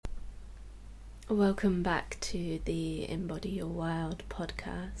Welcome back to the Embody Your Wild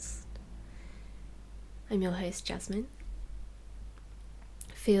podcast. I'm your host, Jasmine.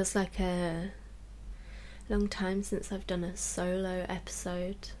 Feels like a long time since I've done a solo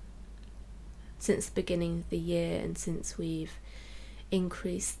episode, since the beginning of the year, and since we've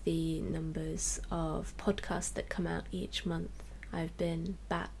increased the numbers of podcasts that come out each month. I've been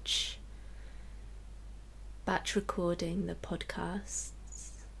batch recording the podcasts.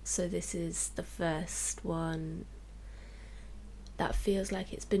 So this is the first one that feels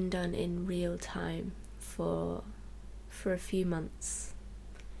like it's been done in real time for a few months.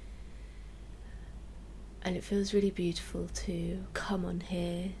 And it feels really beautiful to come on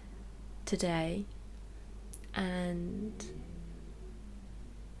here today and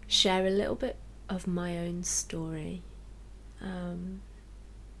share a little bit of my own story.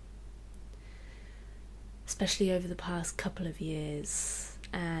 Especially over the past couple of years,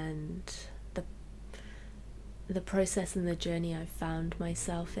 and the process and the journey I've found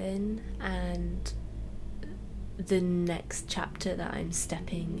myself in, and the next chapter that I'm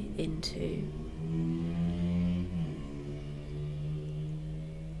stepping into.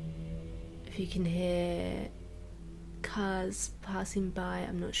 If you can hear cars passing by,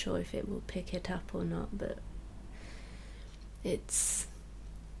 I'm not sure if it will pick it up or not, but it's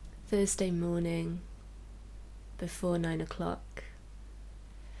Thursday morning before 9 o'clock.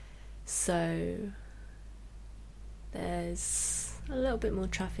 So there's a little bit more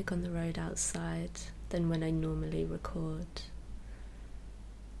traffic on the road outside than when I normally record.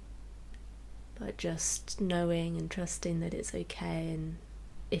 But just knowing and trusting that it's okay, and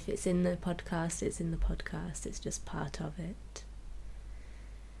if it's in the podcast, it's in the podcast, it's just part of it.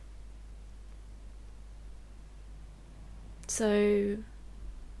 So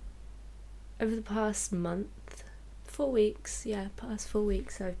over the past month, 4 weeks, past 4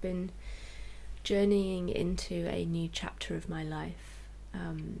 weeks, I've been journeying into a new chapter of my life.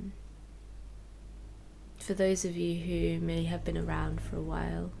 For those of you who may have been around for a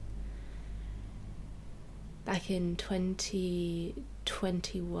while, back in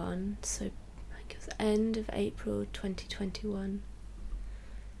 2021, so I guess end of April 2021,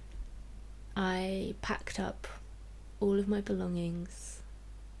 I packed up all of my belongings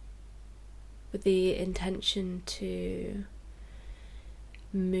with the intention to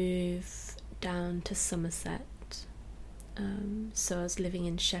move down to Somerset. So I was living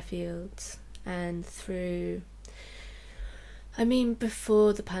in Sheffield, and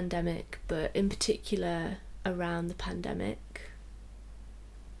before the pandemic, but in particular around the pandemic,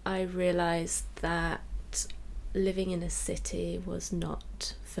 I realised that living in a city was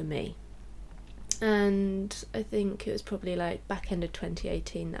not for me. And I think it was probably like back end of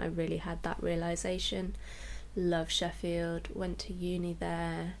 2018 that I really had that realisation. Love Sheffield, went to uni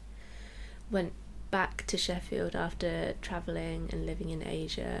there, went back to Sheffield after travelling and living in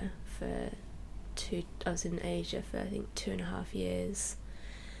Asia I was in Asia for I think 2.5 years.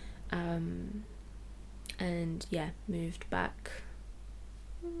 Moved back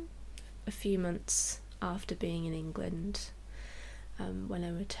a few months after being in England, when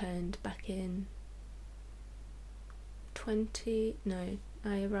I returned back in I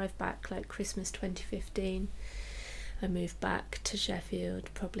arrived back like Christmas 2015. I moved back to Sheffield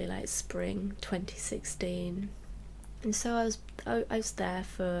probably like spring 2016, and so I was there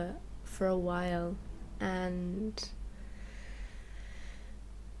for a while, and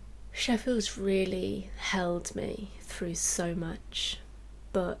Sheffield's really held me through so much,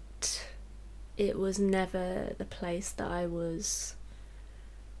 but it was never the place that I was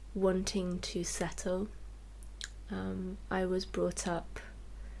wanting to settle. I was brought up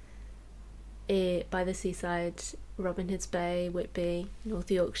by the seaside, Robin Hood's Bay, Whitby, North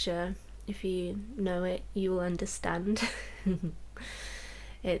Yorkshire. If you know it, you will understand.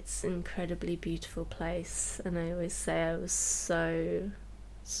 It's an incredibly beautiful place, and I always say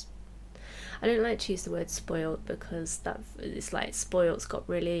I don't like to use the word spoilt, because it's like spoilt's got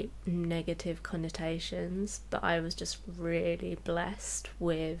really negative connotations, but I was just really blessed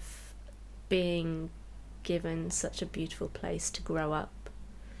with being given such a beautiful place to grow up.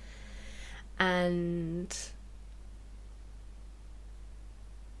 And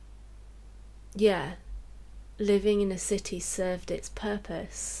living in a city served its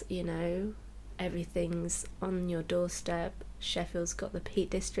purpose, everything's on your doorstep. Sheffield's got the Peak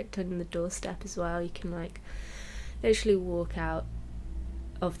District on the doorstep as well. You can literally walk out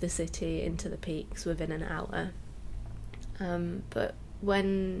of the city into the peaks within an hour. But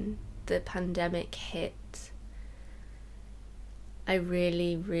when the pandemic hit, I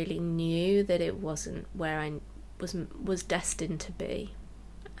really, really knew that it wasn't where I was destined to be.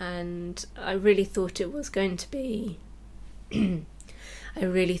 and I really thought it was going to be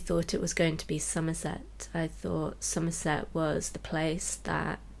Somerset. I thought Somerset was the place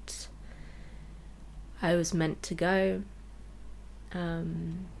that I was meant to go. I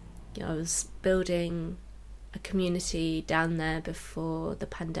was building a community down there before the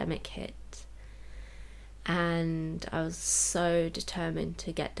pandemic hit, and I was so determined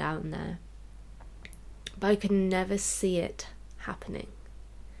to get down there, but I could never see it happening.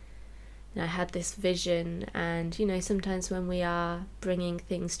 And I had this vision, and sometimes when we are bringing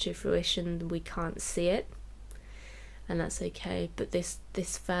things to fruition we can't see it, and that's okay, but this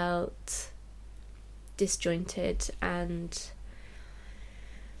felt disjointed. And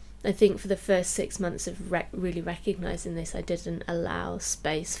I think for the first 6 months of really recognising this, I didn't allow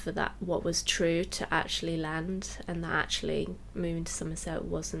space for that, what was true, to actually land, and that actually moving to Somerset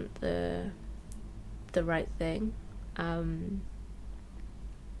wasn't the right thing. I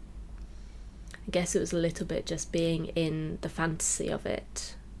guess it was a little bit just being in the fantasy of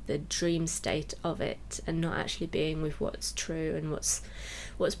it, the dream state of it, and not actually being with what's true and what's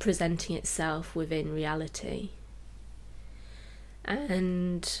presenting itself within reality.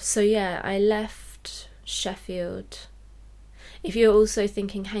 And so I left Sheffield. If you're also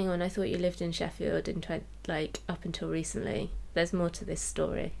thinking, hang on, I thought you lived in Sheffield up until recently, there's more to this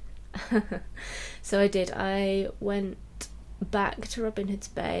story. So I did. I went back to Robin Hood's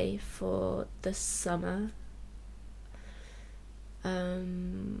Bay for the summer. I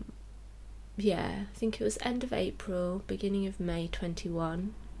think it was end of April, beginning of May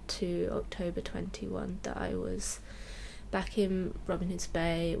 21 to October 21 that I was back in Robin Hood's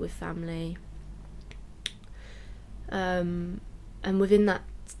Bay with family. And within that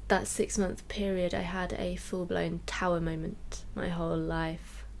 6 month period, I had a full-blown tower moment. My whole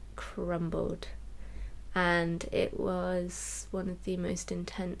life crumbled, and it was one of the most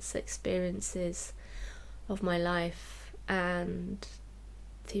intense experiences of my life, and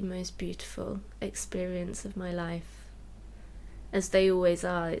the most beautiful experience of my life, as they always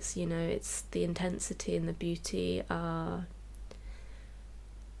are. It's it's the intensity and the beauty are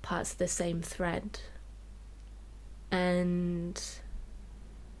parts of the same thread. And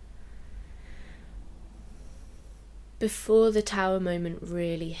before the tower moment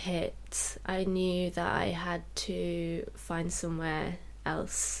really hit, I knew that I had to find somewhere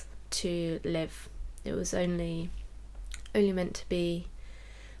else to live. It was only meant to be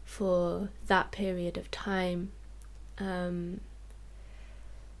for that period of time. And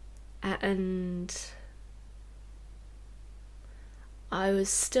I was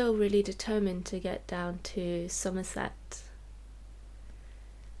still really determined to get down to Somerset.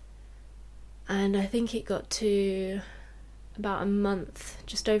 And I think it got to about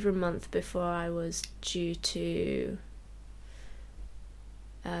just over a month before I was due to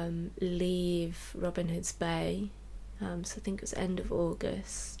leave Robin Hood's Bay. So I think it was end of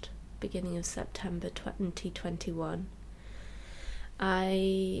August, beginning of September 2021.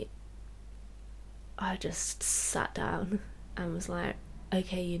 I just sat down and was like,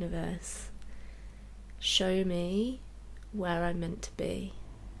 okay, universe, show me where I'm meant to be.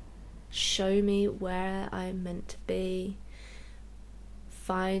 Show me where I'm meant to be.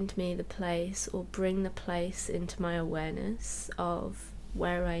 Find me the place, or bring the place into my awareness of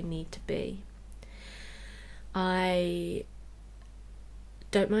where I need to be. I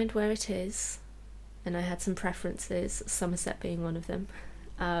don't mind where it is, and I had some preferences, Somerset being one of them.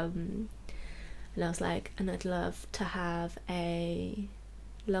 And I was like, and I'd love to have a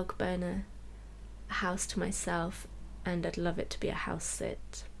log burner, a house to myself, and I'd love it to be a house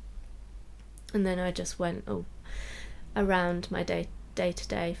sit. And then I just went around my day to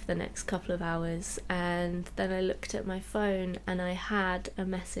day for the next couple of hours, and then I looked at my phone and I had a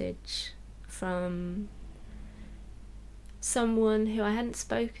message from someone who I hadn't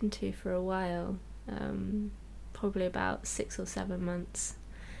spoken to for a while, probably about 6 or 7 months,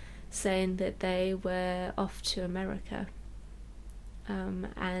 saying that they were off to America,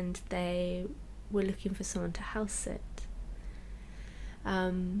 and they were looking for someone to house sit.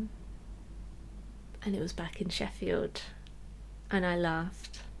 And it was back in Sheffield, and I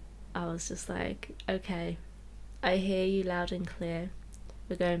laughed. I was just like, okay, I hear you loud and clear,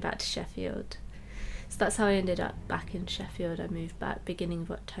 we're going back to Sheffield. So that's how I ended up back in Sheffield. I moved back beginning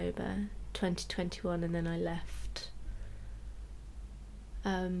of October 2021, and then I left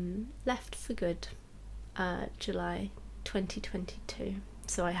for good July 2022.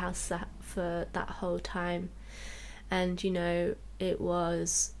 So I house sat for that whole time, and it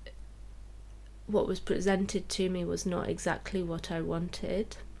was, what was presented to me was not exactly what I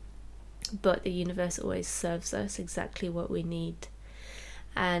wanted, but the universe always serves us exactly what we need.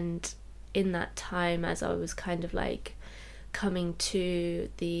 And in that time, as I was kind of like coming to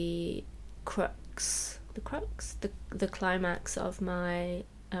the climax of my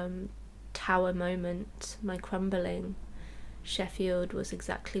tower moment, my crumbling, Sheffield was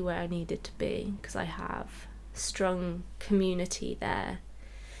exactly where I needed to be, because I have strong community there,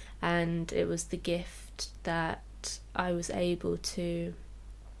 and it was the gift that I was able to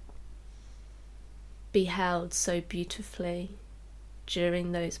be held so beautifully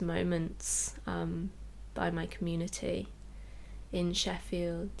during those moments by my community in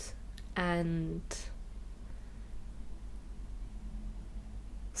Sheffield, and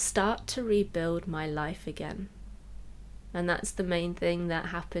start to rebuild my life again. And that's the main thing that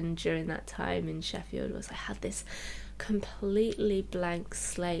happened during that time in Sheffield, was I had this completely blank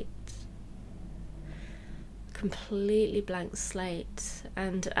slate.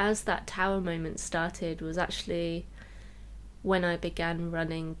 And as that tower moment started was actually when I began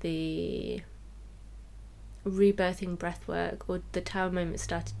running the rebirthing breathwork, or the tower moment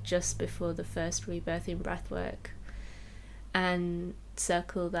started just before the first rebirthing breathwork and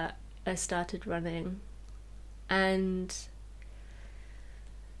circle that I started running. And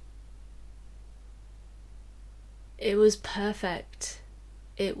it was perfect.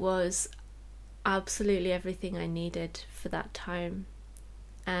 It was absolutely everything I needed for that time,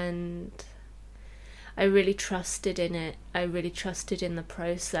 and I really trusted in it. I really trusted in the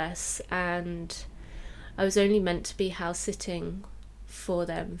process, and I was only meant to be house sitting for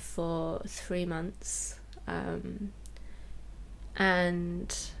them for 3 months,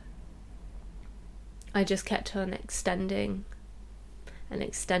 and I just kept on extending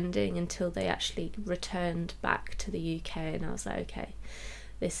until they actually returned back to the UK, and I was like, okay,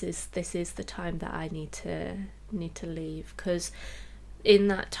 this is the time that I need to leave, because in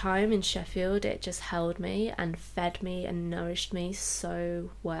that time in Sheffield it just held me and fed me and nourished me so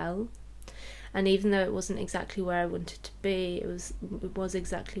well. And even though it wasn't exactly where I wanted to be, it was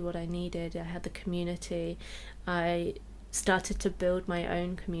exactly what I needed. I had the community. I started to build my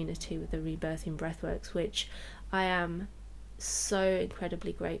own community with the Rebirthing Breathworks, which I am so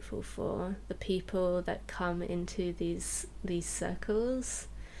incredibly grateful for. The people that come into these circles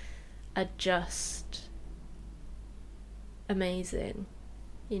are just amazing.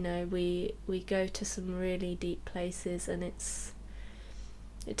 You know, we go to some really deep places, and it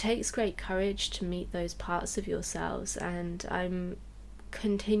takes great courage to meet those parts of yourselves, and I'm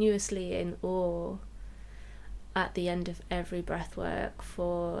continuously in awe at the end of every breathwork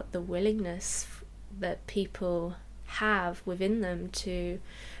for the willingness that people have within them to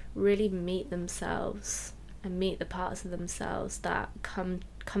really meet themselves and meet the parts of themselves that come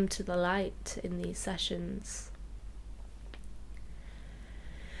to the light in these sessions.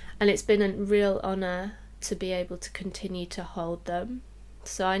 And it's been a real honour to be able to continue to hold them.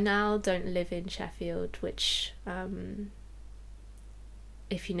 So I now don't live in Sheffield, which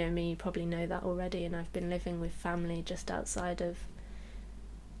if you know me, you probably know that already, and I've been living with family just outside of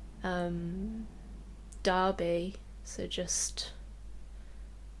Derby, so just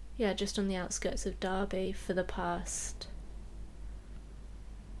on the outskirts of Derby for the past,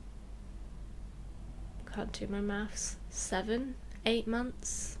 can't do my maths, 7-8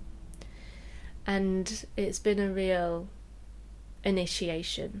 months. And it's been a real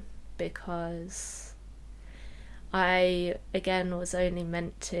initiation, because I again was only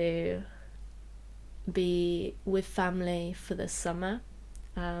meant to be with family for the summer,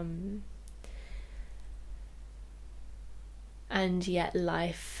 and yet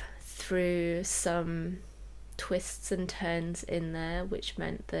life threw some twists and turns in there which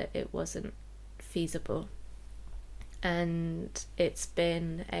meant that it wasn't feasible. And it's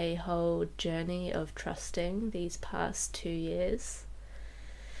been a whole journey of trusting these past 2 years.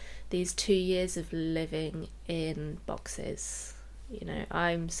 These 2 years of living in boxes. You know,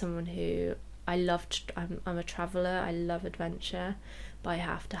 I'm someone who I'm a traveller, I love adventure, but I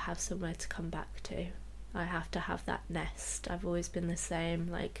have to have somewhere to come back to. I have to have that nest. I've always been the same,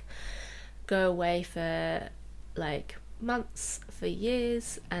 like, go away for like months, for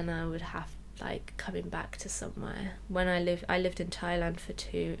years, and I would have like coming back to somewhere. When I lived in Thailand for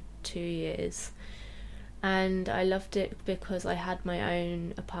two years, and I loved it because I had my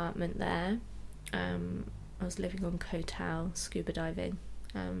own apartment there. I was living on Koh Tao, scuba diving,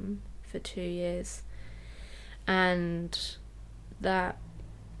 for 2 years, and that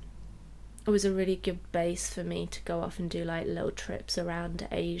was a really good base for me to go off and do like little trips around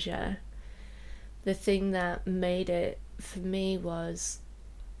Asia. The thing that made it for me was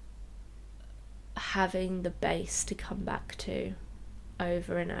having the base to come back to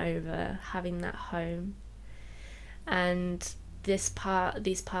over and over, having that home. And these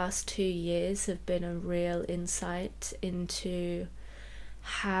past 2 years have been a real insight into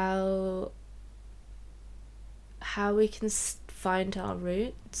how we can find our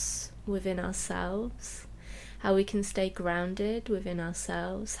roots within ourselves, how we can stay grounded within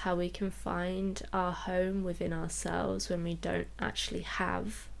ourselves, how we can find our home within ourselves when we don't actually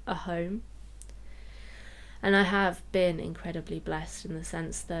have a home. And I have been incredibly blessed in the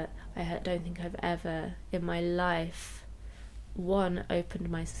sense that I don't think I've ever in my life, opened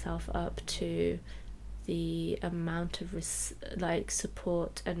myself up to the amount of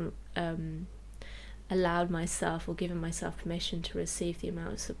support and allowed myself or given myself permission to receive the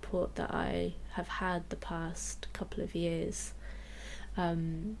amount of support that I have had the past couple of years.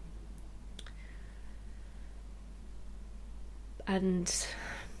 And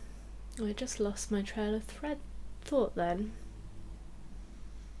I just lost my trail of thought then.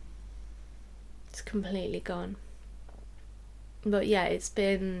 It's completely gone. But yeah, it's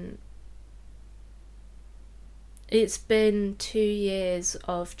been 2 years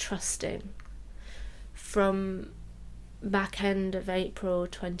of trusting. From back end of April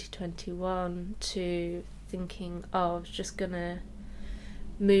 2021 to thinking, I was just gonna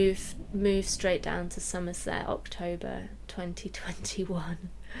move straight down to Somerset October 2021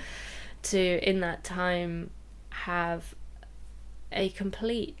 to in that time have a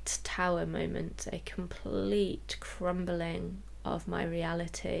complete tower moment, a complete crumbling of my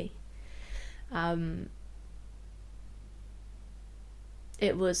reality.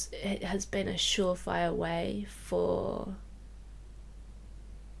 It has been a surefire way for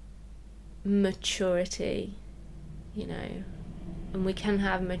maturity, and we can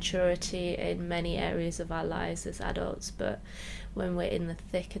have maturity in many areas of our lives as adults, but when we're in the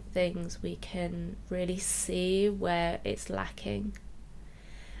thick of things, we can really see where it's lacking.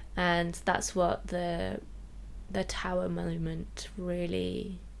 And that's what the tower moment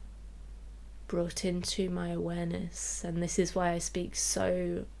really brought into my awareness. And this is why I speak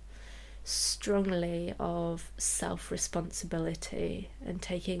so strongly of self-responsibility and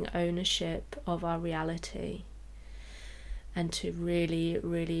taking ownership of our reality, and to really,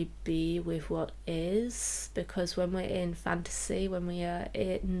 really be with what is. Because when we're in fantasy, when we are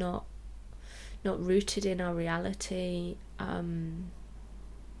not rooted in our reality, none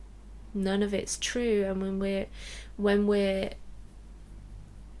of it's true. And when we're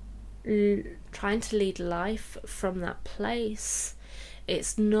trying to lead life from that place,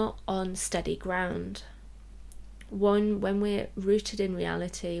 it's not on steady ground. When we're rooted in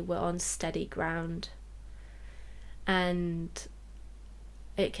reality, we're on steady ground. And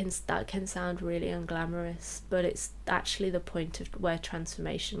that can sound really unglamorous, but it's actually the point of where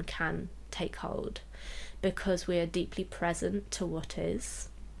transformation can take hold, because we are deeply present to what is.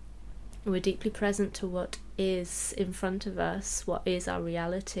 We're deeply present to what is in front of us, what is our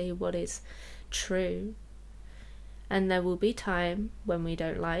reality, what is true. And there will be time when we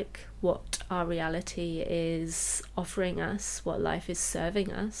don't like what our reality is offering us, what life is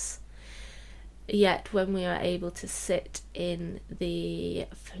serving us. Yet when we are able to sit in the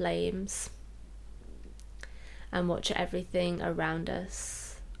flames and watch everything around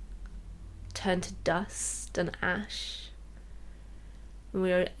us turn to dust and ash,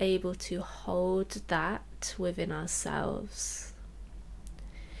 we are able to hold that within ourselves,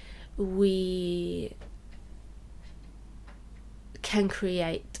 we can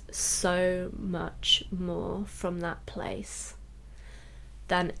create so much more from that place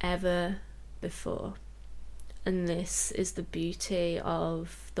than ever before. And this is the beauty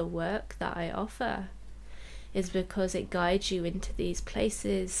of the work that I offer, is because it guides you into these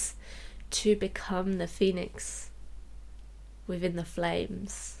places to become the phoenix within the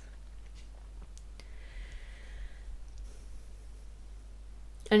flames.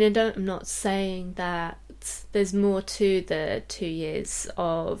 And I'm not saying that there's more to the 2 years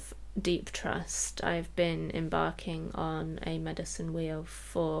of deep trust. I've been embarking on a medicine wheel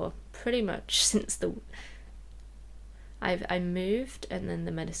for pretty much since I moved, and then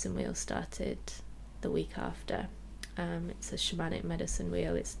the medicine wheel started the week after. It's a shamanic medicine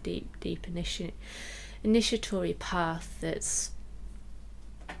wheel. It's deep initiatory path that's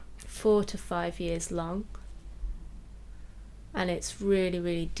 4 to 5 years long, and it's really,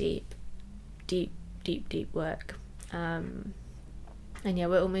 really deep work. And yeah,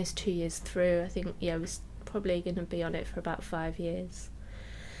 we're almost 2 years through. I think I was probably going to be on it for about 5 years.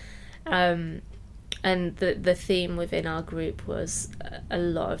 And the theme within our group was a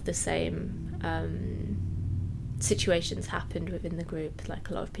lot of the same situations happened within the group. Like,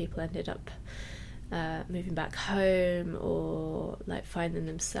 a lot of people ended up moving back home, or like finding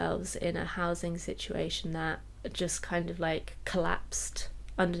themselves in a housing situation that just kind of like collapsed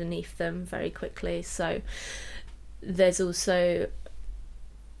underneath them very quickly. So there's also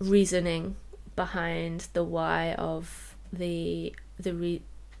reasoning behind the why of the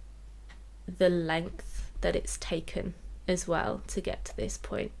length that it's taken as well to get to this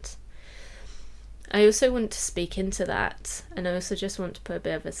point. I also want to speak into that, and I also just want to put a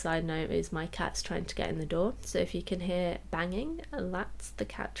bit of a side note, is my cat's trying to get in the door. So if you can hear banging, that's the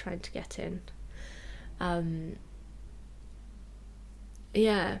cat trying to get in.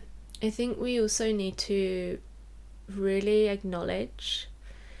 Yeah, I think we also need to really acknowledge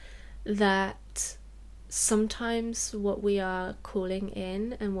that sometimes what we are calling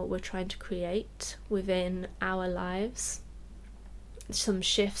in and what we're trying to create within our lives, some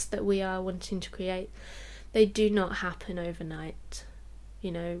shifts that we are wanting to create, they do not happen overnight.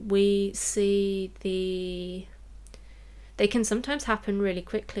 You know, we see they can sometimes happen really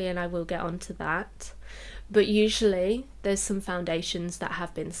quickly, and I will get onto that, but usually there's some foundations that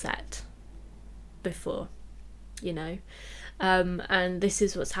have been set before, you know. And this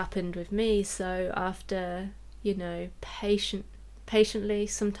is what's happened with me. So after, you know, patiently,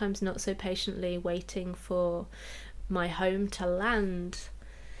 sometimes not so patiently, waiting for my home to land,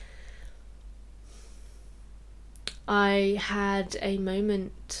 I had a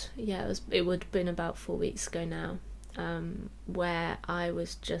moment, it would have been about 4 weeks ago now, where I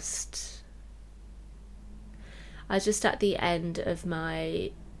was just at the end of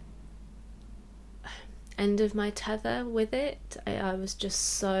my tether with it. I was just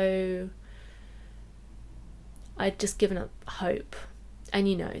so, I'd just given up hope. And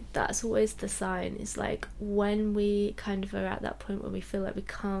you know, that's always the sign, is like when we kind of are at that point where we feel like we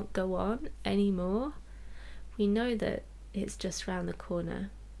can't go on anymore, we know that it's just around the corner.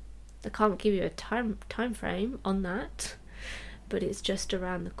 I can't give you a time frame on that, but it's just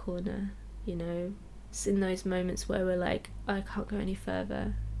around the corner, you know. It's in those moments where we're like, I can't go any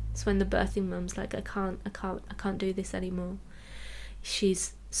further. It's when the birthing mum's like, I can't do this anymore.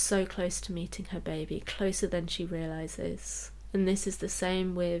 She's so close to meeting her baby, closer than she realizes. And this is the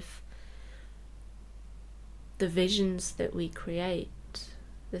same with the visions that we create,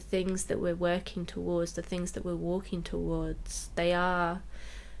 the things that we're working towards, the things that we're walking towards. They are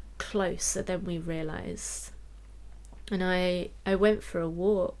closer than we realize. And I went for a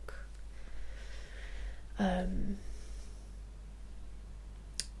walk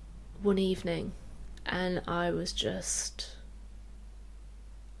one evening, and I was just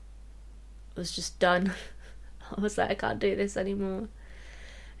done. I was like, I can't do this anymore.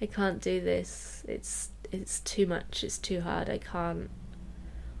 I can't do this. It's too much. It's too hard. I can't.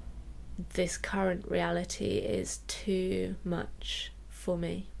 This current reality is too much for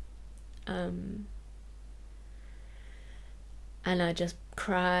me. And I just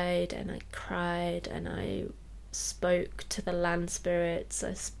cried and I spoke to the land spirits.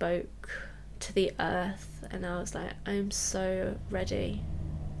 I spoke to the earth, and I was like, I'm so ready.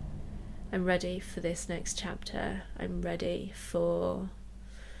 I'm ready for this next chapter. I'm ready for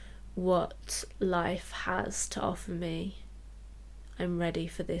what life has to offer me. I'm ready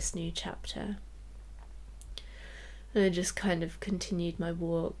for this new chapter. And I just kind of continued my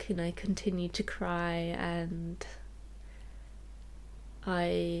walk, and I continued to cry, and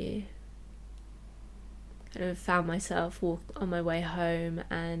I kind of found myself on my way home,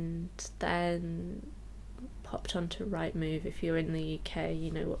 and then popped onto Rightmove. If you're in the UK,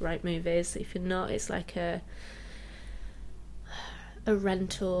 you know what Rightmove is. If you're not, it's like a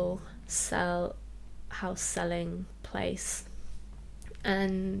rental house selling place.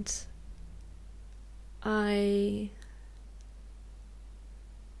 And I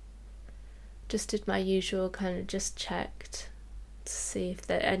just did my usual, kind of just checked to see if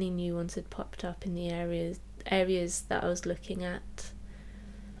there any new ones had popped up in the areas that I was looking at.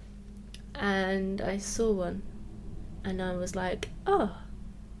 And I saw one, and I was like, oh,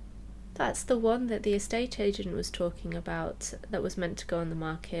 that's the one that the estate agent was talking about, that was meant to go on the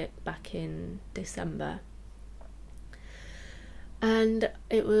market back in December. And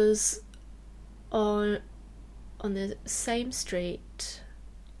it was on the same street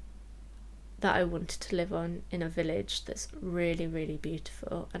that I wanted to live on, in a village that's really, really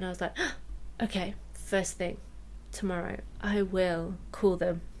beautiful. And I was like, okay, first thing tomorrow, I will call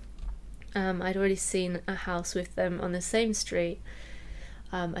them. I'd already seen a house with them on the same street,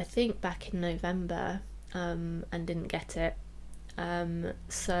 I think back in November, and didn't get it.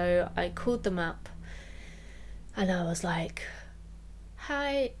 So I called them up, and I was like,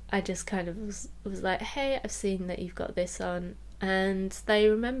 hi. I just kind of was like, hey, I've seen that you've got this on. And they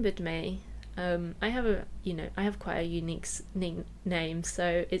remembered me, I have quite a unique name,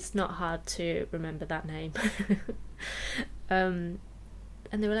 so it's not hard to remember that name. And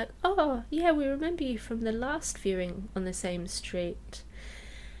they were like, oh yeah, we remember you from the last viewing on the same street.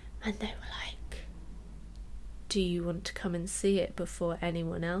 And they were like, do you want to come and see it before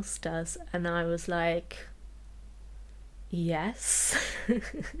anyone else does? And I was like, yes.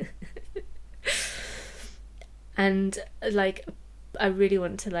 And like, I really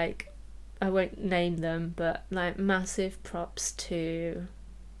want to, like, I won't name them, but like, massive props to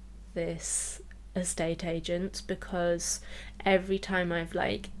this estate agent, because every time I've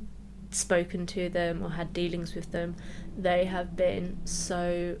like spoken to them or had dealings with them, they have been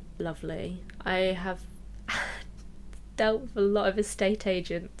so lovely. I have dealt with a lot of estate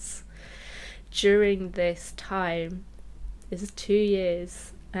agents during this time. This is 2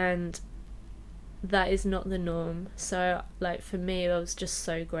 years, and that is not the norm. So like, for me, I was just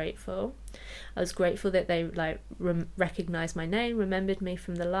so grateful. I was grateful that they like recognized my name, remembered me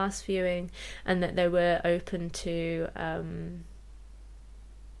from the last viewing, and that they were open to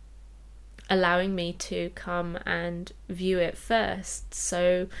allowing me to come and view it first.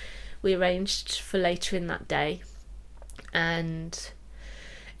 So we arranged for later in that day, and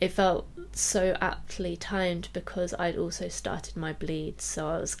it felt so aptly timed because I'd also started my bleed, so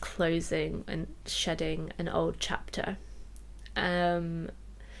I was closing and shedding an old chapter.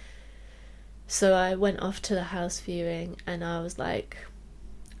 So I went off to the house viewing, and I was like,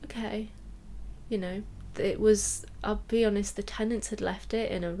 okay, it was, I'll be honest, the tenants had left it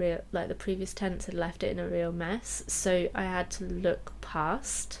in a real, like the previous tenants had left it in a real mess, so I had to look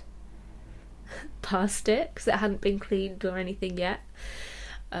past it, because it hadn't been cleaned or anything yet.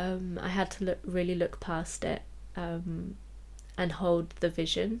 I had to really look past it, and hold the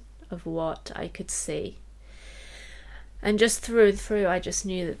vision of what I could see. And just through and through, I just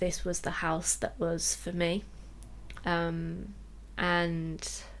knew that this was the house that was for me. And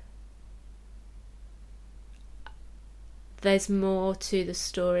there's more to the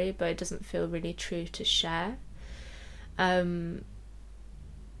story, but it doesn't feel really true to share. I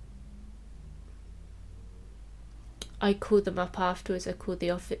called them up afterwards. I called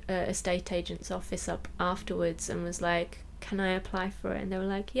the estate agent's office up afterwards and was like, can I apply for it? And they were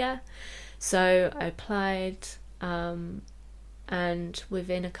like, yeah. So I applied, and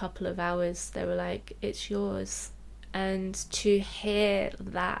within a couple of hours they were like, it's yours. And to hear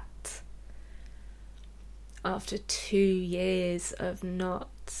that after 2 years of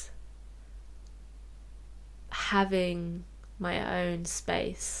not having my own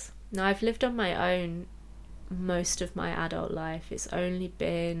space. Now, I've lived on my own most of my adult life. It's only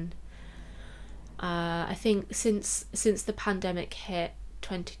been I think since the pandemic hit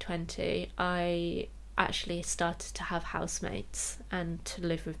 2020, I actually started to have housemates and to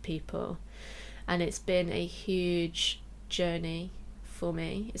live with people, and it's been a huge journey for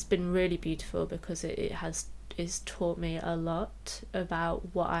me. It's been really beautiful because it's taught me a lot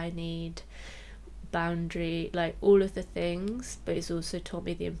about what I need, boundary, like all of the things, but it's also taught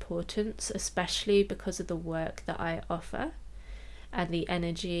me the importance, especially because of the work that I offer and the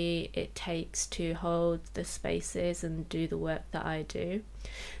energy it takes to hold the spaces and do the work that I do,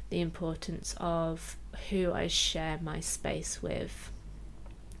 the importance of who I share my space with.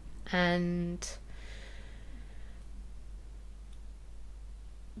 And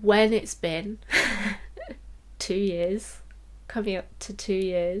when it's been 2 years, coming up to 2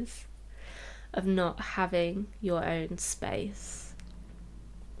 years of not having your own space,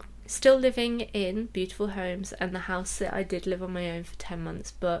 still living in beautiful homes and the house that I did live on my own for 10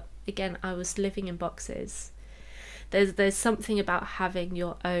 months, but again, I was living in boxes. There's something about having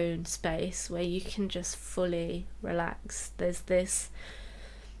your own space where you can just fully relax. There's this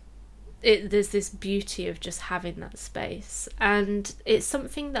beauty of just having that space, and it's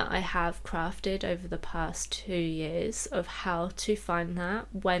something that I have crafted over the past 2 years of how to find that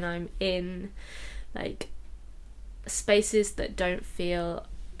when I'm in like spaces that don't feel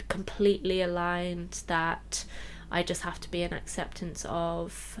completely aligned, that I just have to be in acceptance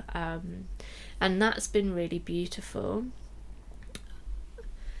of, and that's been really beautiful.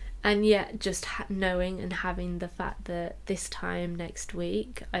 And yet just knowing and having the fact that this time next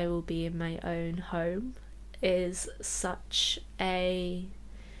week I will be in my own home is such a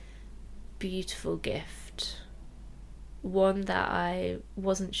beautiful gift, one that I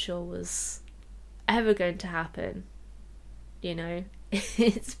wasn't sure was ever going to happen.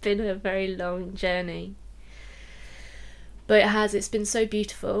 It's been a very long journey, but it's been so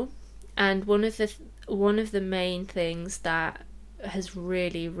beautiful. And one of the main things that has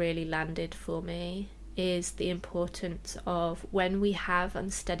really, really landed for me is the importance of when we have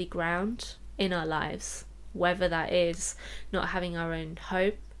unsteady ground in our lives, whether that is not having our own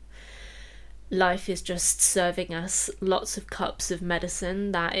home. Life is just serving us lots of cups of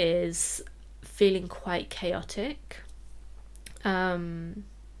medicine that is feeling quite chaotic.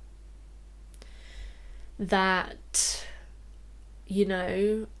 That, you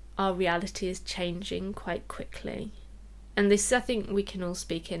know, our reality is changing quite quickly. And this, I think, we can all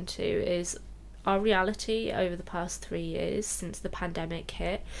speak into, is our reality over the past 3 years since the pandemic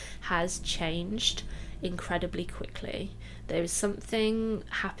hit has changed incredibly quickly. There is something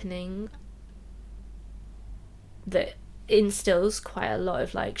happening that instills quite a lot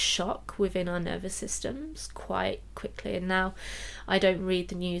of like shock within our nervous systems quite quickly. And now I don't read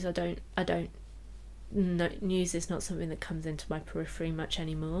the news. News is not something that comes into my periphery much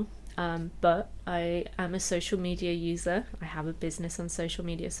anymore. But I am a social media user. I have a business on social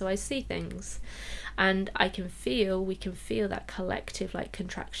media, so I see things, and we can feel that collective like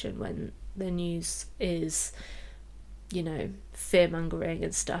contraction when the news is, you know, fear-mongering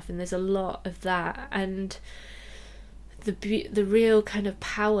and stuff, and there's a lot of that. And the real kind of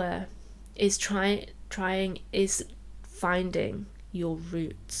power is finding your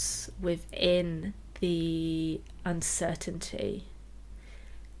roots within the uncertainty.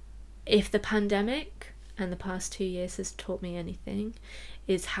 If the pandemic and the past 2 years has taught me anything,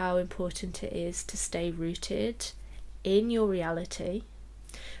 is how important it is to stay rooted in your reality,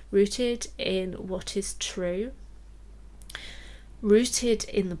 rooted in what is true, rooted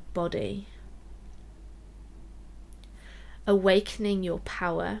in the body, awakening your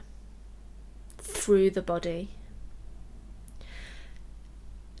power through the body,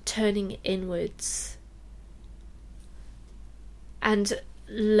 turning inwards, and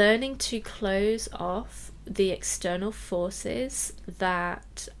learning to close off the external forces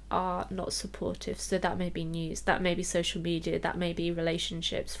that are not supportive. So that may be news, that may be social media, that may be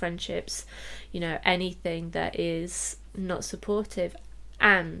relationships, friendships, you know, anything that is not supportive.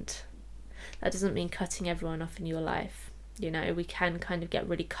 And that doesn't mean cutting everyone off in your life. You know, we can kind of get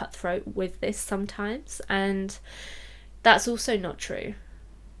really cutthroat with this sometimes, and that's also not true.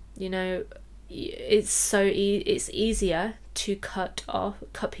 You know, it's easier to cut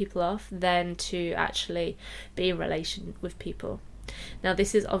people off than to actually be in relation with people. Now,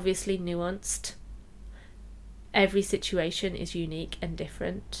 this is obviously nuanced. Every situation is unique and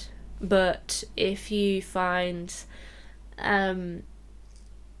different, but if you find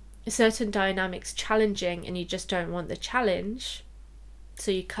certain dynamics challenging and you just don't want the challenge,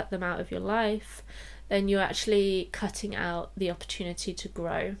 so you cut them out of your life, then you're actually cutting out the opportunity to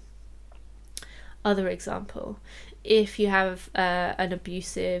grow. Other example, if you have an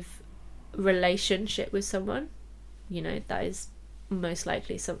abusive relationship with someone, you know, that is most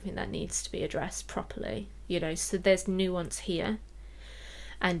likely something that needs to be addressed properly, you know, so there's nuance here,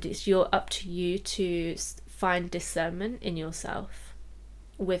 and it's up to you to find discernment in yourself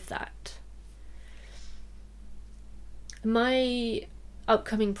with that. My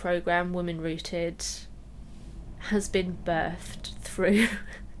upcoming program, Women Rooted, has been birthed through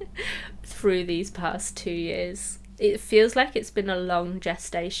these past 2 years. It feels like it's been a long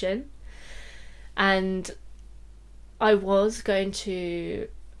gestation, and I was going to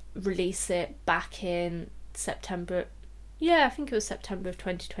release it back in September. Yeah, I think it was September of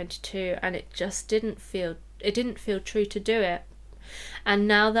 2022, and it just didn't feel true to do it. And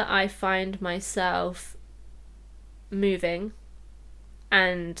now that I find myself moving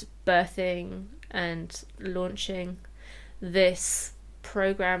and birthing and launching this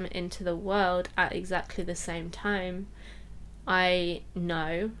program into the world at exactly the same time, I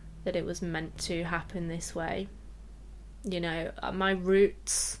know that it was meant to happen this way. You know, my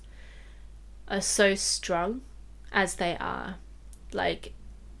roots are so strong as they are. Like,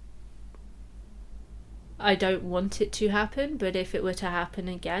 I don't want it to happen, but if it were to happen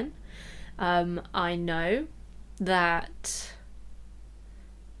again, I know that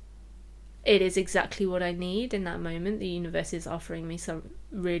it is exactly what I need in that moment. The universe is offering me some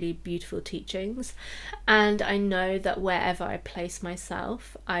really beautiful teachings, and I know that wherever I place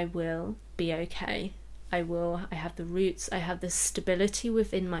myself, I will be okay. I have the roots, I have the stability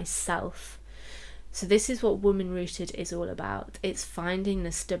within myself. So this is what Woman Rooted is all about. It's finding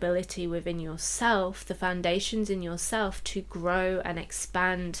the stability within yourself, the foundations in yourself to grow and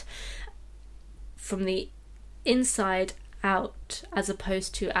expand from the inside out as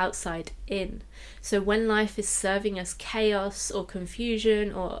opposed to outside in. So when life is serving us chaos or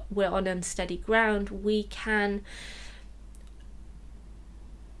confusion, or we're on unsteady ground, we can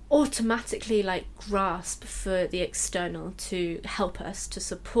automatically like grasp for the external to help us, to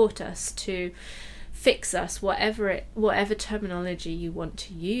support us, to fix us, whatever terminology you want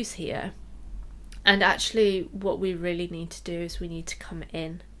to use here. And actually what we really need to do is we need to come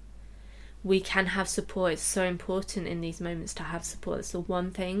in. We can have support. It's so important in these moments to have support. It's the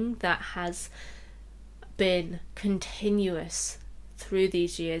one thing that has been continuous through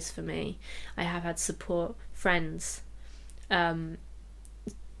these years for me. I have had support, friends,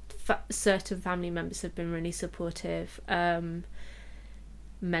 certain family members have been really supportive,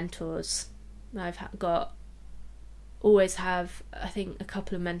 mentors. Always have, I think, a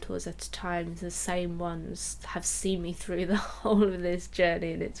couple of mentors at a time. The same ones have seen me through the whole of this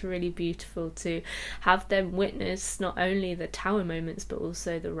journey, and it's really beautiful to have them witness not only the tower moments but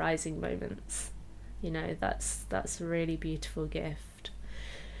also the rising moments. You know, that's a really beautiful gift.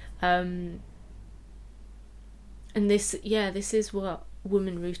 And this is what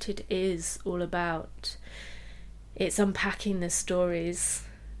Woman Rooted is all about. It's unpacking the stories.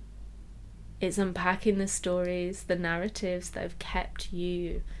 It's unpacking the stories, the narratives that have kept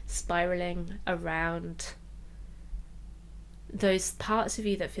you spiraling around, those parts of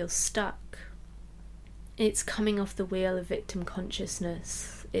you that feel stuck. It's coming off the wheel of victim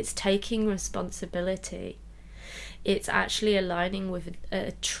consciousness. It's taking responsibility. It's actually aligning with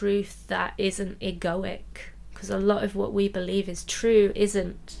a truth that isn't egoic, because a lot of what we believe is true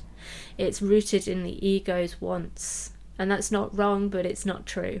isn't. It's rooted in the ego's wants, and that's not wrong, but it's not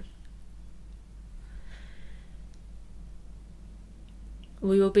true.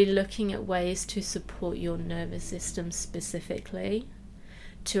 We will be looking at ways to support your nervous system specifically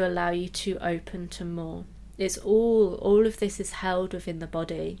to allow you to open to more. It's all of this is held within the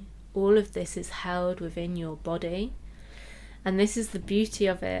body. All of this is held within your body. And this is the beauty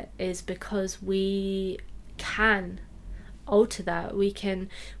of it, is because we can alter that. We can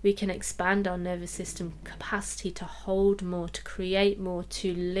expand our nervous system capacity to hold more, to create more,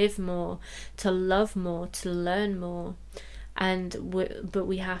 to live more, to love more, to learn more. But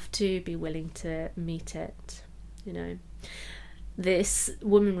we have to be willing to meet it, you know. This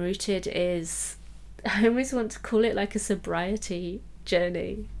Woman Rooted is, I always want to call it like a sobriety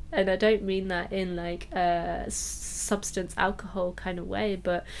journey, and I don't mean that in like a substance alcohol kind of way,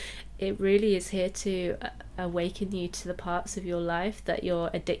 but it really is here to awaken you to the parts of your life that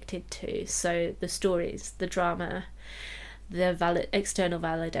you're addicted to. So the stories, the drama, the external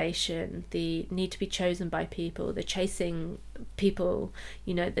validation, the need to be chosen by people, the chasing people,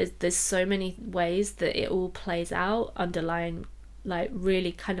 you know, there's so many ways that it all plays out underlying, like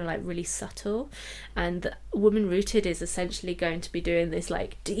really kind of like really subtle. And Woman Rooted is essentially going to be doing this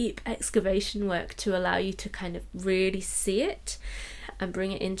like deep excavation work to allow you to kind of really see it and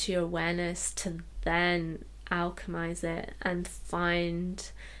bring it into your awareness, to then alchemize it and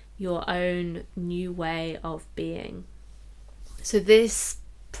find your own new way of being. So this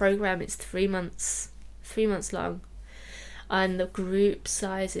program is 3 months long, and the group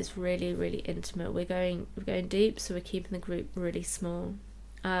size is really, really intimate. We're going deep, so we're keeping the group really small.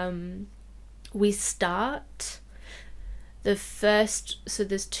 We start the first, so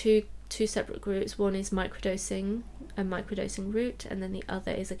there's two separate groups. One is microdosing, a microdosing route, and then the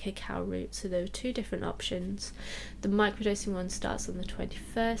other is a cacao route. So there are two different options. The microdosing one starts on the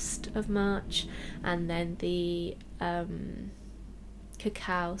 21st of March, and then the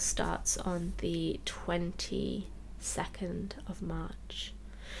cacao starts on the 22nd of March.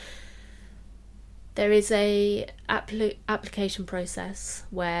 There is a application process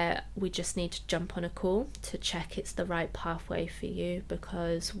where we just need to jump on a call to check it's the right pathway for you,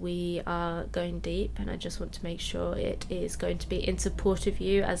 because we are going deep and I just want to make sure it is going to be in support of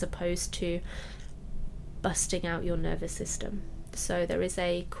you as opposed to busting out your nervous system. So there is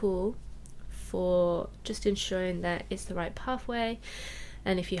a call for just ensuring that it's the right pathway,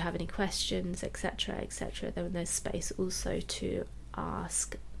 and if you have any questions, etc., then there's space also to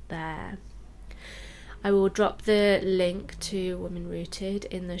ask there. I will drop the link to Woman Rooted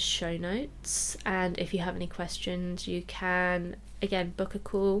in the show notes, and if you have any questions you can again book a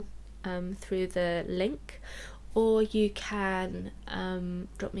call through the link, or you can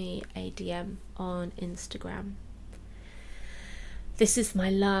drop me a DM on Instagram. This is my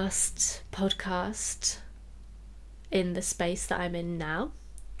last podcast in the space that I'm in now.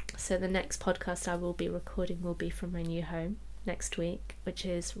 So the next podcast I will be recording will be from my new home next week, which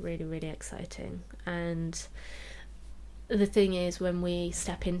is really, really exciting. And the thing is, when we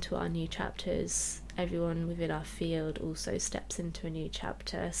step into our new chapters, everyone within our field also steps into a new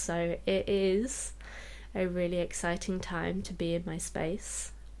chapter. So it is a really exciting time to be in my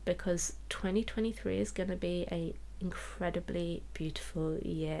space, because 2023 is going to be a incredibly beautiful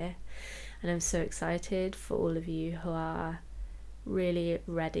year, and I'm so excited for all of you who are really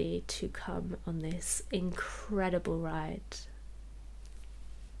ready to come on this incredible ride